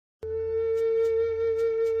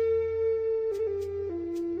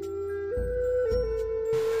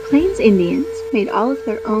Plains Indians made all of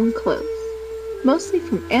their own clothes, mostly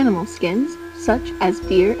from animal skins such as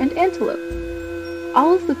deer and antelope.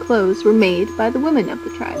 All of the clothes were made by the women of the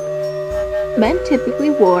tribe. Men typically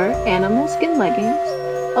wore animal skin leggings,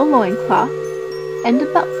 a loincloth, and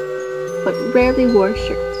a belt, but rarely wore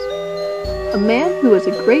shirts. A man who was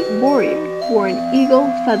a great warrior wore an eagle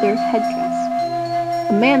feather headdress.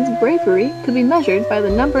 A man's bravery could be measured by the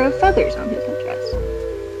number of feathers on his headdress.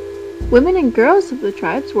 Women and girls of the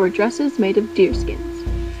tribes wore dresses made of deer skins.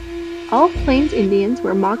 All Plains Indians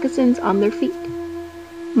wore moccasins on their feet.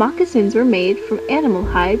 Moccasins were made from animal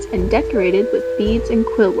hides and decorated with beads and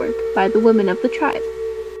quill work by the women of the tribe.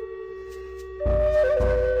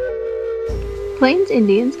 Plains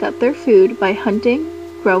Indians got their food by hunting,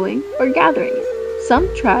 growing, or gathering it.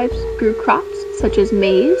 Some tribes grew crops such as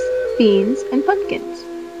maize, beans, and pumpkins.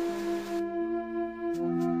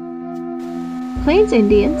 Plains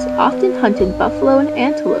Indians often hunted buffalo and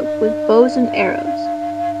antelope with bows and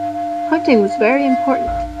arrows. Hunting was very important.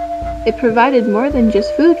 It provided more than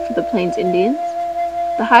just food for the Plains Indians.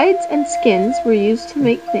 The hides and skins were used to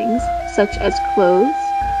make things such as clothes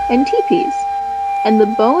and teepees, and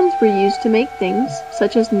the bones were used to make things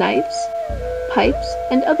such as knives, pipes,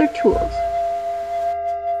 and other tools.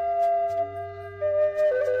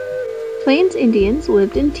 Plains Indians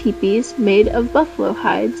lived in teepees made of buffalo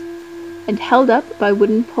hides and held up by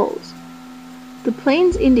wooden poles. The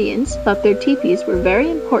Plains Indians thought their teepees were very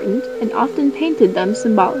important and often painted them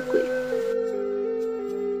symbolically.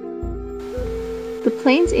 The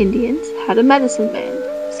Plains Indians had a medicine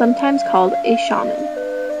man, sometimes called a shaman,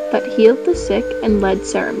 that healed the sick and led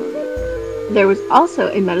ceremony. There was also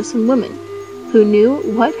a medicine woman, who knew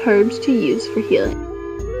what herbs to use for healing.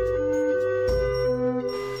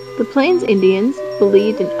 The Plains Indians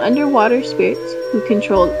believed in underwater spirits who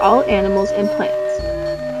controlled all animals and plants.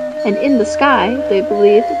 And in the sky, they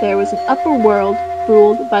believed there was an upper world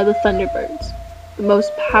ruled by the thunderbirds, the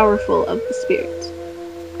most powerful of the spirits,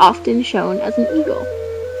 often shown as an eagle.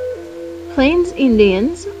 Plains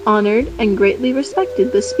Indians honored and greatly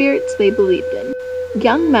respected the spirits they believed in.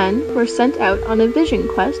 Young men were sent out on a vision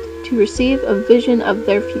quest to receive a vision of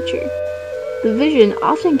their future. The vision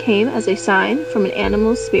often came as a sign from an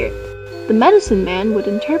animal's spirit. The medicine man would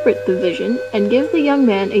interpret the vision and give the young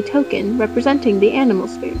man a token representing the animal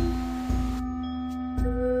spirit.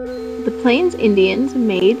 The Plains Indians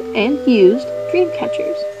made and used dream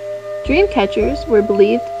catchers. Dream catchers were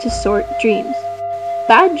believed to sort dreams.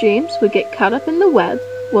 Bad dreams would get caught up in the web,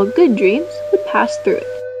 while good dreams would pass through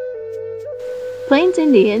it. Plains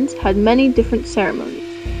Indians had many different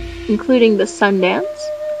ceremonies, including the sun dance,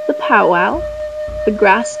 the powwow, the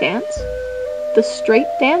grass dance, the straight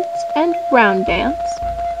dance and round dance,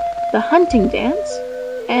 the hunting dance,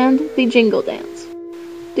 and the jingle dance.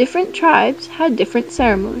 Different tribes had different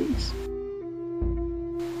ceremonies.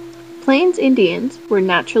 Plains Indians were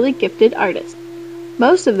naturally gifted artists.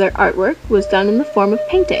 Most of their artwork was done in the form of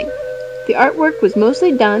painting. The artwork was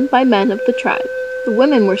mostly done by men of the tribe. The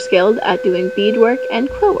women were skilled at doing beadwork and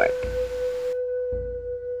quill work.